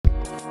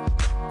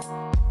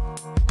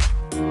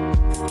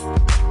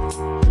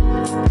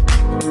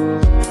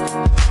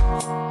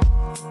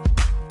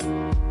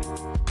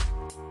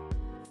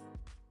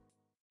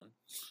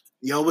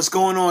Yo, what's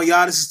going on,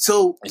 y'all? This is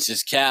Two. This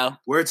is Cal.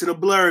 Word to the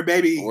Blur,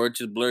 baby. Word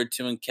to the Blur,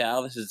 2 and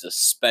Cal. This is a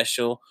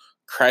special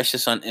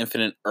Crisis on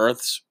Infinite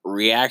Earths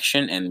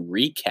reaction and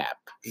recap.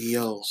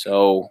 Yo.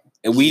 So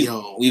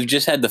we've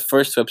just had the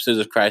first 2 episodes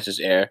of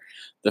Crisis air.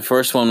 The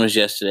first one was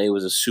yesterday. It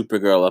was a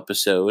Supergirl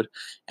episode.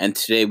 And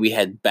today we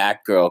had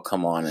Batgirl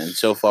come on. And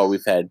so far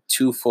we've had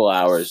 2 full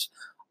hours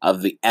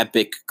of the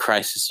epic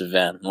Crisis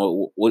event.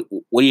 What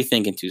are you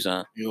thinking,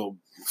 Tucson? Yo,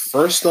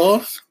 first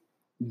off,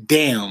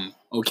 damn,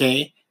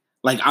 okay?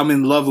 Like, I'm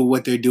in love with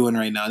what they're doing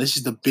right now. This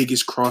is the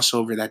biggest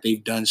crossover that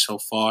they've done so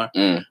far.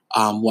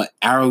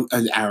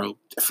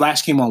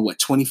 Flash came on,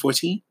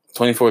 2014?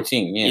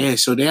 2014, yeah. Yeah,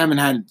 so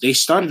they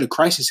started a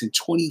Crisis in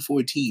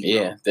 2014.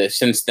 Yeah,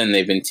 since then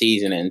they've been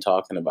teasing it and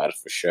talking about it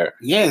for sure.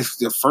 Yeah,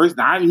 the first,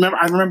 I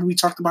remember we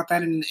talked about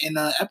that in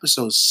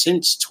episodes.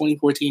 Since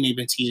 2014, they've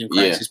been teasing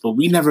Crisis, but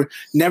we never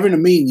in a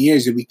million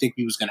years did we think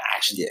we was going to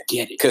actually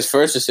get it. Because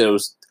first it said it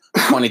was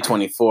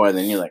 2024, and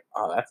then you're like,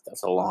 oh,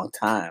 that's a long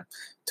time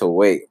to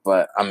wait.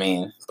 But I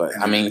mean,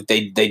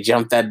 they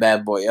jumped that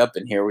bad boy up,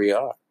 and here we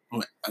are,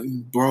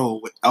 bro.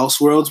 With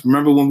Elseworlds,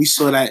 remember when we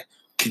saw that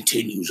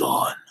continues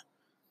on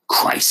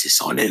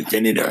Crisis on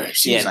Infinite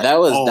Earths? Yeah, like,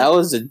 that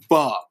was a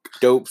fuck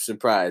dope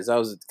surprise. That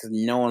was because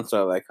no one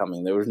saw that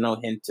coming. There was no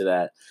hint to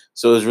that,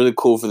 so it was really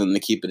cool for them to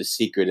keep it a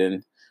secret.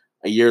 And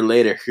a year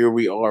later, here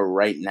we are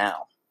right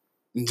now.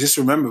 And just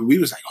remember, we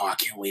was like, oh, I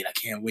can't wait.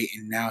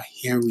 And now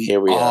here we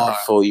are. A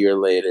full year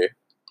later.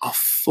 A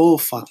full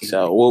fucking year.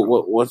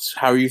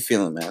 How are you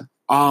feeling, man?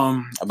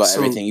 About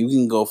everything. You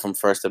can go from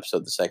first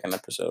episode to second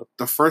episode.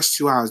 The first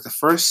 2 hours. The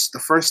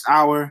first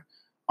hour,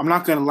 I'm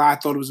not gonna lie, I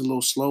thought it was a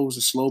little slow. It was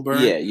a slow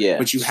burn. Yeah.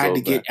 But you had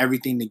to get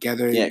everything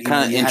together. Yeah,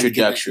 kind of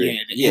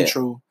introductory. The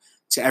intro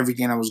to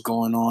everything that was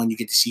going on. You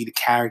get to see the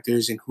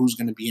characters and who's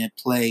gonna be in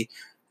play.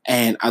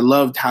 And I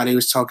loved how they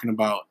was talking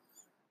about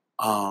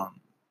how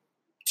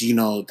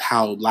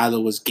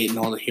Lila was getting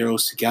all the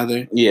heroes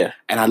together. Yeah.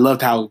 And I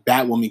loved how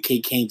Batwoman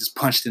Kate Kane just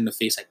punched in the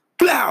face like,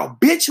 "Blow,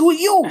 bitch, who are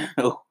you?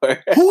 Who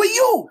are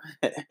you?"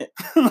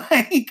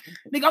 Like,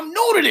 nigga, I'm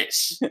new to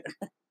this.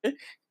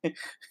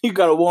 You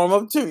gotta warm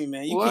up to me,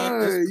 man.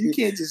 You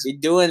can't just be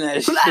doing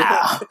that shit.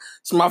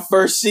 It's my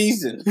first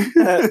season.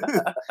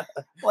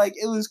 Like,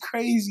 it was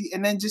crazy.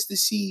 And then just to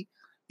see,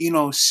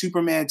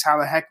 Superman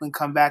Tyler Hoechlin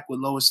come back with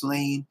Lois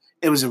Lane,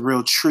 it was a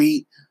real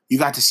treat. You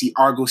got to see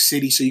Argo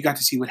City, so you got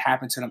to see what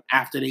happened to them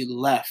after they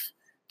left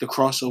the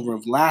crossover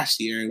of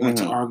last year and went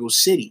to Argo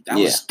City. That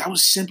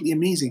was simply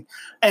amazing.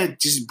 And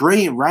just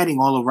brilliant writing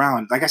all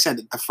around. Like I said,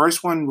 the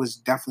first one was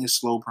definitely a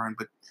slow burn,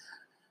 but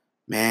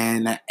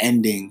man, that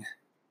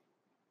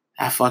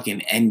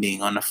fucking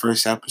ending on the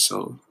first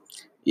episode.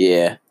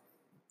 Yeah.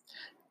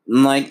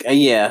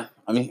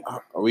 I mean,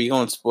 are we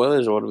going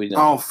spoilers or what are we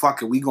doing? Oh,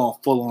 fuck it. We going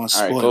full on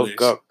spoilers. All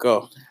right,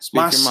 go.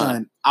 My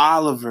son,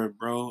 Oliver,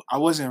 bro. I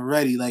wasn't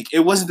ready. Like, it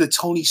wasn't the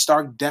Tony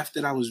Stark death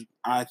that I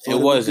thought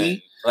it wasn't. Would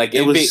be. Like,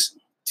 it was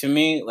to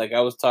me, like, I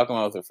was talking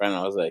about with a friend,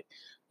 I was like,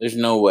 there's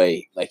no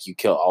way, like, you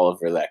kill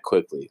Oliver that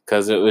quickly.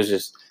 Because it was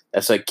just,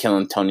 that's like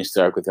killing Tony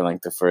Stark within,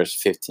 like, the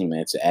first 15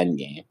 minutes of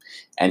Endgame.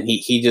 And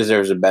he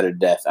deserves a better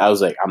death. I'm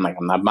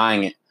not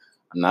buying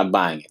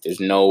it. There's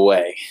no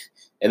way.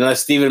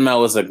 Unless Stephen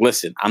Amell was like,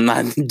 listen, I'm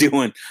not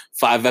doing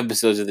 5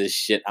 episodes of this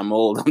shit. I'm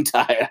old. I'm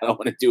tired. I don't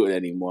want to do it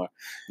anymore.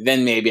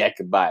 Then maybe I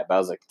could buy it. But I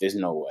was like, there's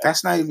no way.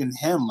 That's not even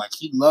him. Like,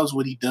 he loves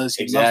what he does.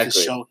 He loves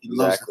the show. He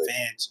loves the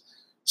fans.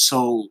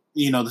 So,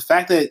 the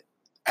fact that,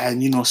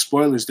 and,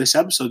 spoilers, this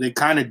episode, they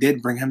kind of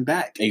did bring him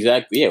back.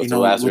 Exactly. Yeah, with the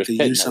Lazarus Pit.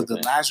 With the use of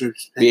the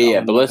Lazarus Pit.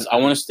 Yeah, but I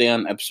want to stay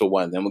on episode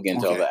 1. Then we'll get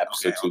into all the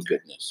episode 2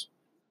 goodness.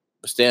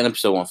 But stay on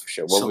episode 1 for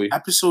sure.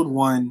 Episode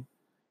 1...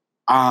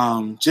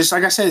 just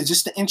like I said,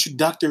 just the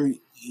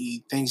introductory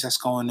things that's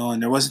going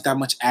on. There wasn't that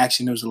much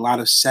action. There was a lot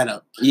of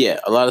setup. Yeah,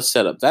 a lot of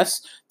setup.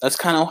 That's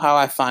kind of how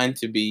I find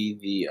to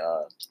be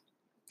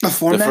the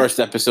first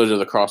episode of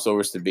the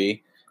crossovers to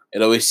be.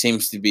 It always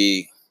seems to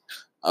be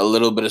a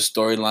little bit of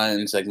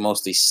storylines, like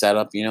mostly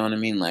setup. You know what I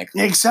mean? Like,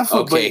 here's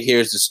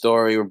the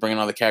story. We're bringing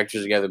all the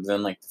characters together. But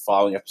then, like, the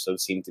following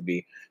episodes seem to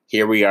be,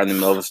 here we are in the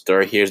middle of the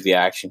story. Here's the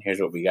action. Here's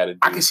what we got to do.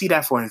 I can see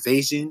that for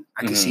Invasion.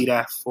 I can see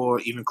that for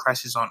even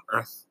Crisis on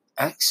Earth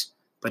X,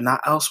 but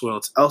not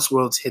Elseworlds.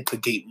 Elseworlds hit the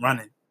gate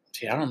running.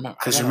 See, I don't remember.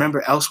 Because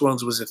remember,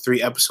 Elseworlds was a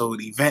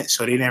 3-episode event,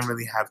 so they didn't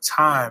really have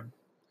time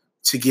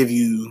to give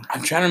you.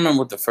 I'm trying to remember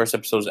what the first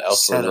episode of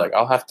Elseworlds was like.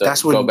 I'll have to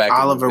That's go back. That's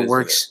when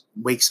Oliver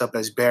wakes up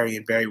as Barry,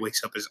 and Barry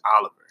wakes up as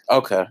Oliver.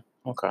 Okay.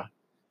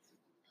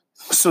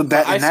 So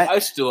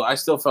I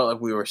still felt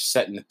like we were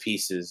setting the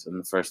pieces in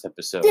the first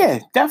episode. Yeah,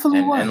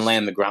 definitely was. And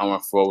laying the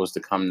groundwork for what was to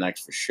come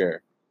next for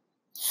sure.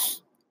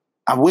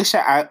 I wish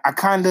I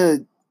kind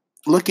of.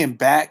 Looking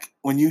back,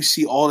 when you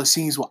see all the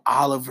scenes with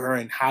Oliver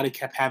and how they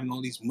kept having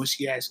all these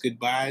mushy-ass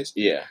goodbyes,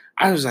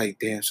 I was like,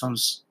 damn,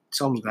 something's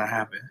going to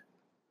happen.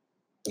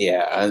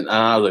 Yeah, and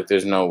I was like,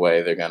 there's no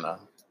way they're gonna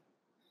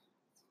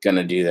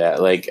do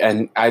that. Like,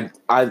 and I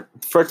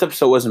first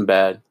episode wasn't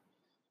bad.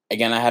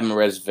 Again, I had my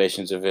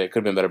reservations of it. It could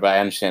have been better, but I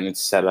understand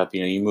it's set up.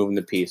 You moving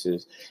the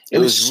pieces. It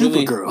was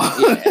Supergirl.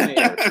 Really,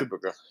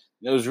 Supergirl.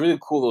 It was really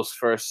cool those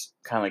first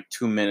kind of like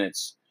 2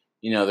 minutes.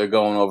 They're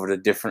going over to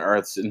different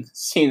Earths and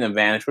seeing them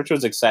vanish, which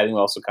was exciting,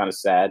 but also kind of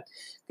sad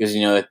because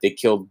that they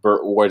killed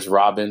Burt Ward's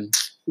Robin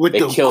with the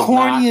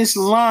corniest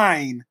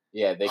line.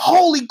 Yeah,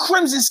 holy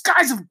crimson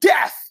skies of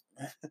death.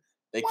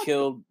 They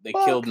killed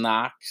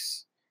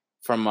Knox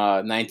from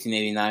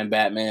 1989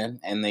 Batman,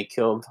 and they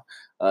killed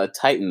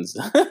Titans.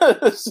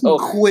 So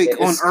quick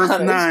on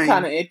Earth 9. It's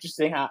kind of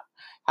interesting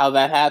how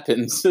that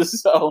happens.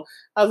 So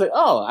I was like,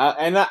 oh,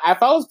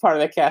 if I was part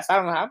of that cast, I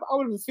don't know, I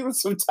would have been feeling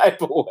some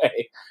type of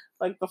way.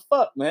 Like, the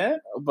fuck, man.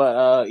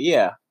 But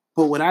yeah.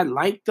 But what I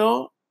like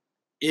though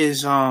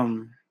is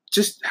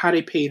just how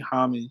they paid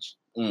homage.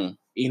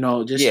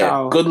 Just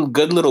how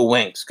good little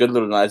winks, good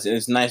little nods, and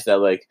it's nice that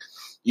like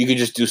you could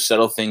just do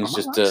subtle things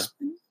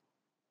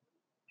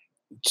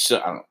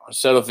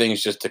subtle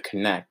things just to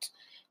connect.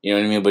 You know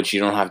what I mean? But you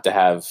don't have to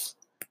have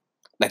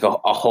like a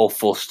whole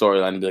full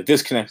storyline and be like,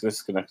 this connects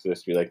this.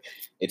 Be like,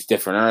 it's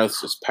different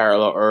Earths, it's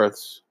parallel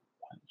Earths.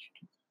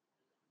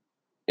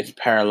 It's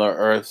parallel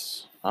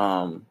Earths.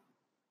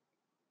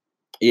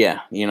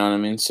 Yeah, you know what I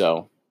mean?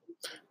 So,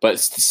 but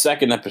the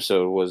second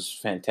episode was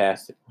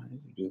fantastic. Why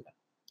did you do that?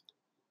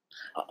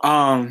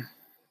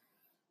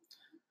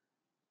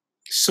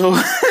 So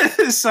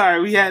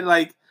sorry, we had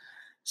like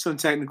some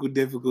technical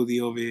difficulty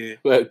over here.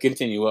 But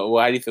continue.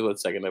 Why do you feel about the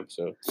second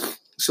episode?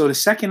 So the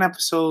second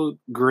episode,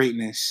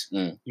 greatness.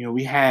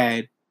 We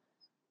had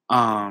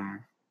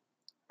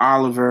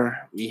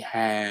Oliver. We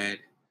had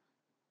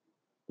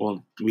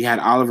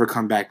Oliver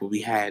come back, but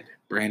we had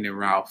Brandon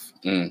Routh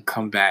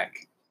come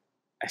back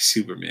as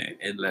Superman.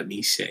 And let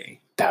me say,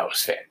 that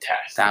was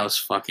fantastic. That was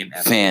fucking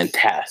epic.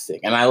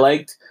 Fantastic. And I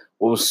liked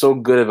what was so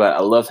good about it.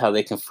 I loved how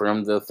they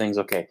confirmed the things.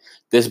 Okay,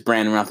 this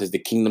Brandon Routh is the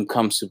Kingdom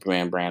Come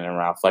Superman Brandon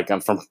Routh. Like,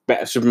 I'm from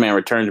Superman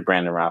Returns to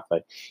Brandon Routh.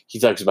 Like, he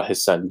talks about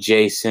his son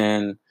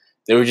Jason.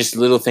 There were just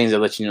little things that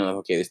let you know, like,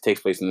 okay, this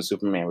takes place in the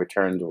Superman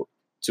Returns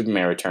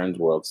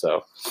world.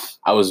 So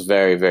I was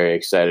very, very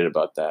excited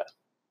about that.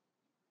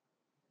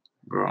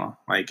 Bro,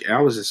 like,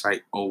 I was just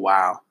like, oh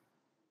wow.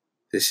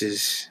 This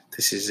is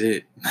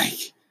it.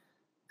 Like,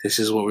 this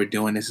is what we're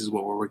doing. This is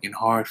what we're working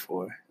hard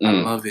for. I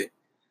love it.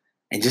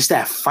 And just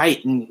that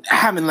fight and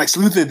having Lex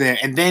Luthor there,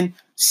 and then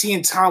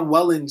seeing Tom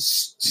Welling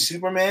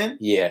Superman.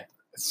 Yeah.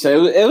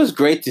 So it was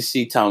great to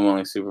see Tom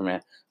Welling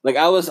Superman. Like,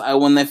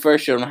 when they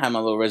first showed him, I had my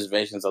little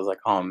reservations. I was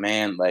like, oh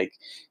man, like,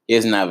 he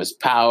doesn't have his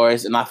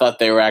powers, and I thought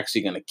they were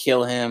actually gonna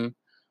kill him.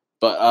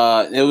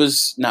 But it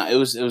was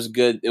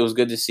good. It was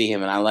good to see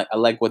him, and I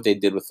like what they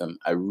did with him.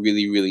 I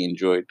really, really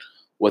enjoyed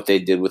what they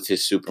did with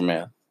his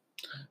Superman.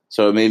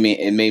 So it made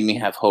me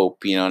have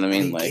hope. You know what I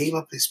mean? And he like, gave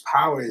up his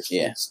powers for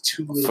his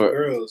two little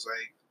girls.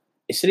 Like,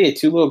 he said he had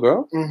two little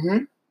girls.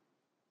 Mm-hmm.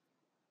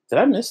 Did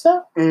I miss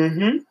that?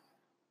 Mm-hmm.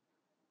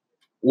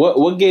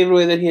 What gave it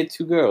away that he had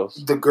two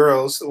girls? The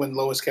girls. When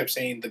Lois kept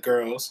saying the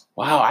girls.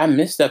 Wow, I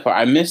missed that part.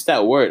 I missed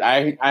that word.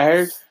 I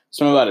heard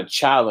something about a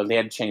child and they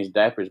had to change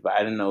diapers, but I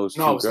didn't know it was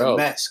two girls. No, it was a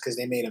mess because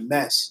they made a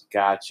mess.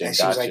 Gotcha. And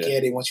she was like, "Yeah,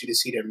 they want you to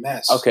see their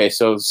mess." Okay,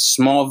 so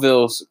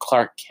Smallville's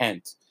Clark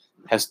Kent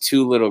has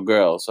two little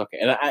girls. Okay,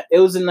 and it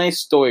was a nice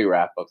story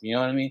wrap up. You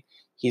know what I mean?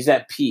 He's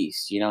at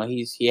peace. You know,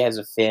 he has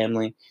a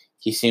family.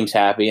 He seems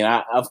happy,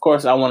 and of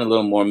course I want a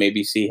little more.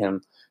 Maybe see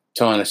him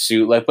towing a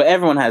suit, but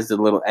everyone has the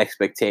little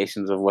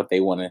expectations of what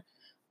they want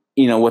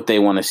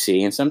to,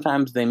 see, and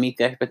sometimes they meet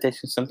the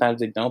expectations,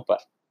 sometimes they don't.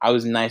 But I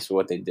was nice with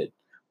what they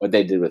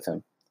did with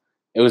him.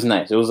 It was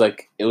nice. It was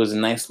a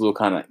nice little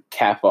kind of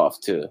cap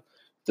off to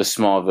the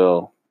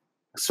Smallville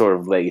sort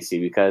of legacy,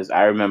 because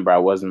I remember I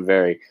wasn't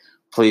very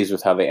pleased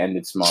with how they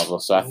ended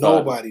Smallville. So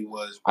nobody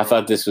was. Bro. I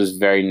thought this was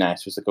very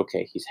nice. It was like,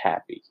 okay, he's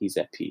happy, he's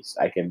at peace.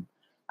 I can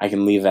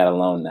leave that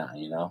alone now,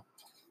 you know.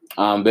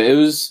 But it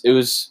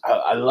was.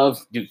 I love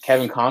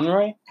Kevin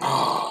Conroy.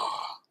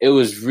 It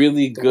was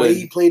really good. The way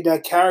he played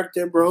that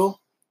character, bro.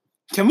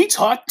 Can we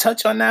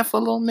touch on that for a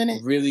little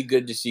minute? Really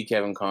good to see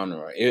Kevin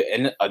Conroy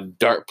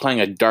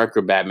playing a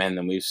darker Batman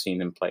than we've seen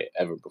him play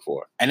ever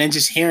before. And then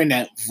just hearing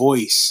that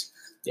voice.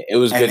 Yeah, it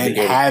was good to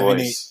hear having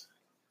it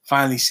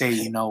finally say,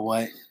 you know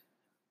what,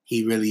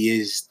 he really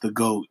is the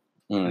GOAT.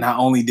 Mm. Not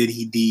only did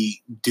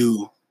he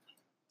do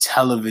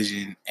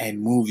television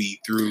and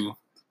movie through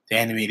the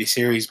animated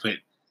series, but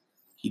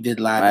he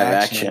did live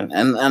action.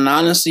 And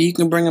honestly, you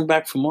can bring him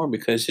back for more,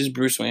 because his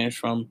Bruce Wayne is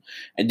from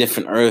a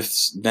different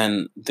Earths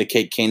than the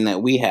Kate Kane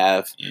that we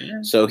have. Yeah.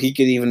 So he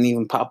could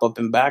even pop up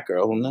in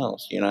Batgirl. Who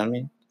knows? You know what I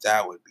mean?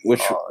 That would be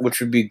which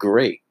would be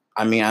great.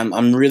 I mean,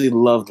 I'm really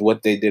loved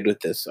what they did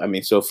with this. I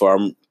mean, so far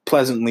I'm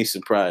pleasantly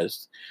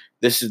surprised.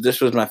 This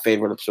was my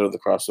favorite episode of the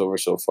crossover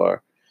so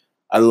far.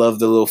 I love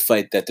the little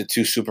fight that the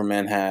two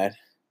Supermen had.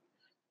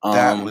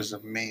 That was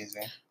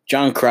amazing.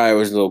 John Cryer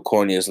was a little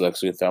corny as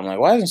Lex Luthor. I'm like,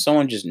 why doesn't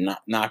someone just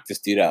knock this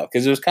dude out?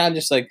 Because it was kind of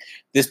just like,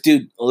 this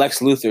dude, Lex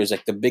Luthor, is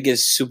like the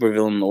biggest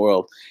supervillain in the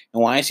world.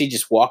 And why is he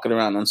just walking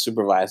around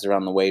unsupervised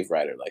around the Wave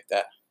Rider like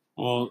that?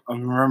 Well, I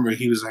remember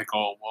he was like,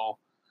 oh, well,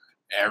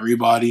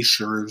 everybody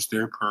serves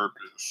their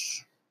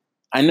purpose.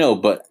 I know,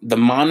 but the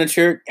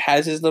Monitor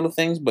has his little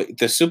things, but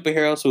the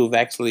superheroes who have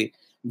actually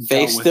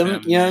faced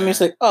them. You know what I mean?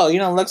 It's like, oh,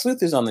 Lex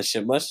Luthor's on the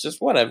ship. Let's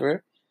just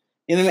whatever.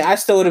 You know what I mean? I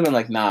still would have been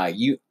like, nah,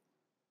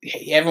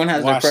 everyone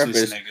has their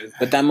purpose,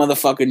 but that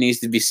motherfucker needs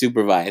to be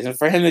supervised. And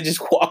for him to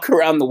just walk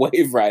around the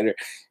Wave Rider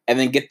and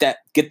then get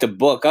the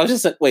book, I was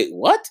just like, wait,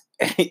 what?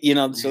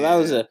 So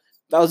that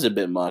was a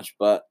bit much.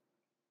 But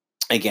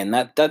again,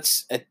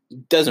 it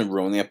doesn't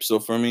ruin the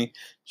episode for me.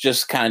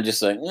 Just kind of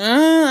just like,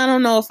 I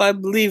don't know if I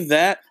believe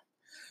that,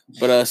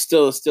 but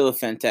still a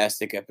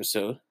fantastic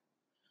episode.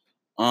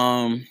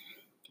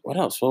 What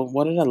else? Well,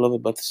 what did I love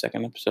about the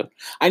second episode?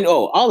 I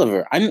know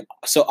Oliver.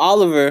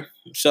 Oliver.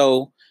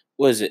 So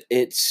what is it?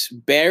 It's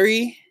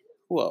Barry.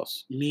 Who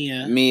else?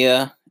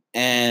 Mia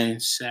and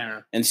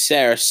Sarah. And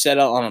Sarah set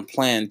out on a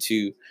plan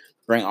to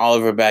bring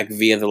Oliver back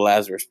via the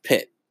Lazarus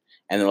Pit.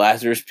 And the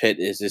Lazarus Pit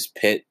is this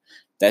pit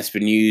that's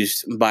been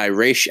used by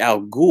Ra's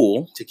al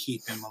Ghul to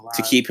keep him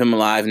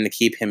alive and to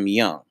keep him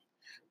young.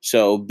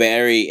 So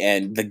Barry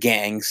and the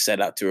gang set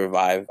out to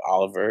revive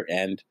Oliver,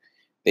 and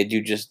they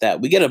do just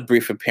that. We get a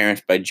brief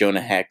appearance by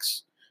Jonah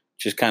Hex,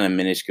 which is kind of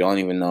minuscule. I don't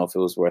even know if it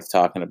was worth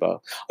talking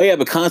about. Oh, yeah,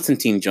 but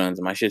Constantine joins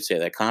them. I should say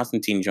that.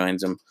 Constantine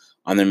joins them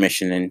on their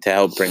mission and to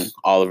help bring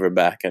Oliver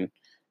back. And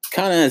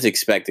kind of as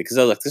expected, because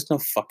I was like, there's no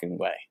fucking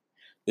way.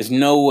 There's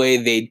no way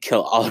they'd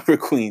kill Oliver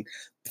Queen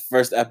the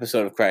first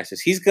episode of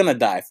Crisis. He's going to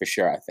die for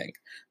sure, I think.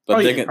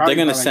 But they're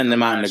going to send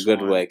him out in a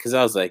good way. Because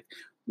I was like,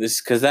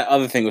 because that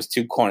other thing was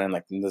too corny. I'm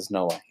like, there's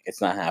no way.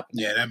 It's not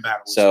happening. Yeah, that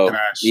battle was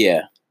trash.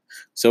 Yeah.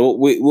 So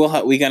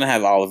we're gonna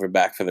have Oliver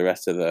back for the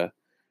rest of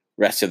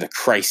the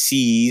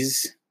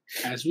crises,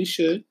 as we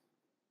should.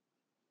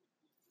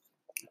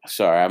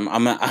 Sorry, I'm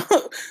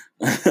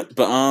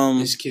but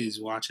this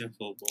kid's watching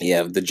football.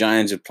 Yeah, the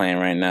Giants are playing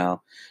right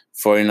now.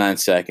 49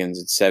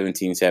 seconds. It's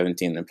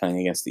 17-17. They're playing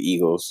against the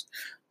Eagles.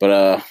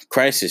 But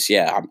Crisis,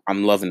 yeah,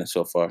 I'm loving it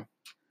so far.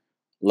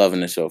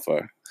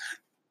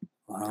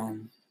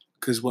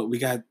 Because we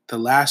got the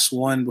last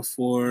one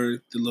before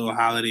the little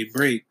holiday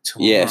break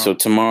tomorrow. Yeah, so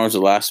tomorrow's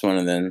the last one,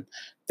 and then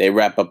they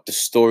wrap up the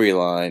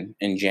storyline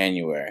in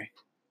January.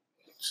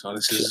 So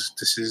this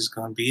is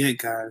gonna be it,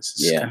 guys.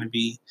 This is gonna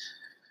be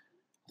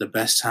the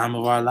best time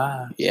of our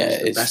lives. Yeah,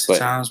 it's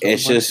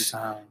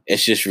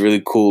just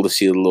really cool to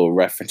see the little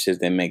references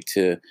they make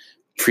to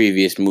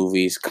previous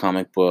movies,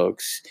 comic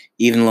books,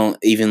 even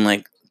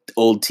like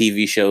old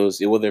TV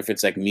shows, whether if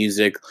it's like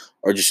music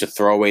or just a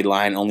throwaway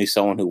line only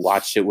someone who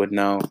watched it would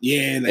know.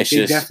 Yeah, they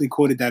definitely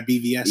quoted that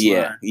BVS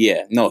line.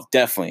 Yeah. No,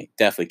 definitely.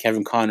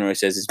 Kevin Conroy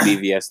says his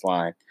BVS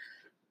line.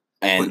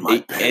 And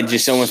it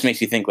just almost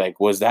makes you think, like,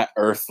 was that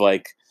Earth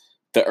like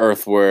the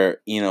Earth where,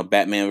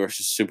 Batman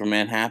versus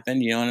Superman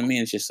happened? You know what I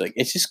mean?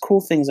 It's just cool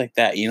things like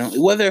that,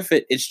 Whether if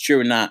it's true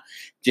or not,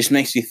 just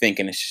makes you think,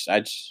 and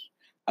I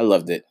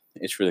loved it.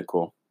 It's really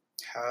cool.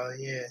 Hell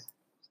yeah.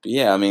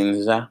 Yeah, I mean,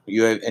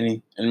 you have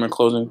any more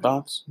closing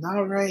thoughts?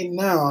 Not right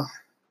now.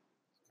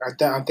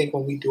 I think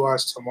when we do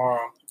ours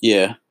tomorrow.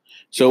 Yeah.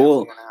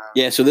 So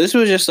so this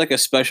was just like a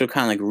special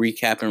kind of like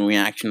recap and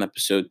reaction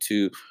episode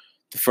to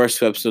the first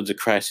 2 episodes of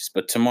Crisis.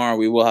 But tomorrow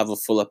we will have a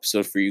full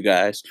episode for you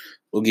guys.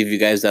 We'll give you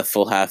guys that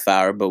full half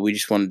hour, but we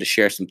just wanted to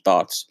share some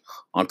thoughts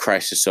on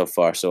Crisis so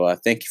far. So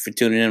thank you for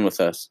tuning in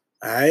with us.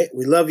 All right.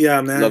 We love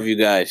y'all, man. Love you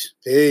guys.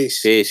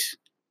 Peace.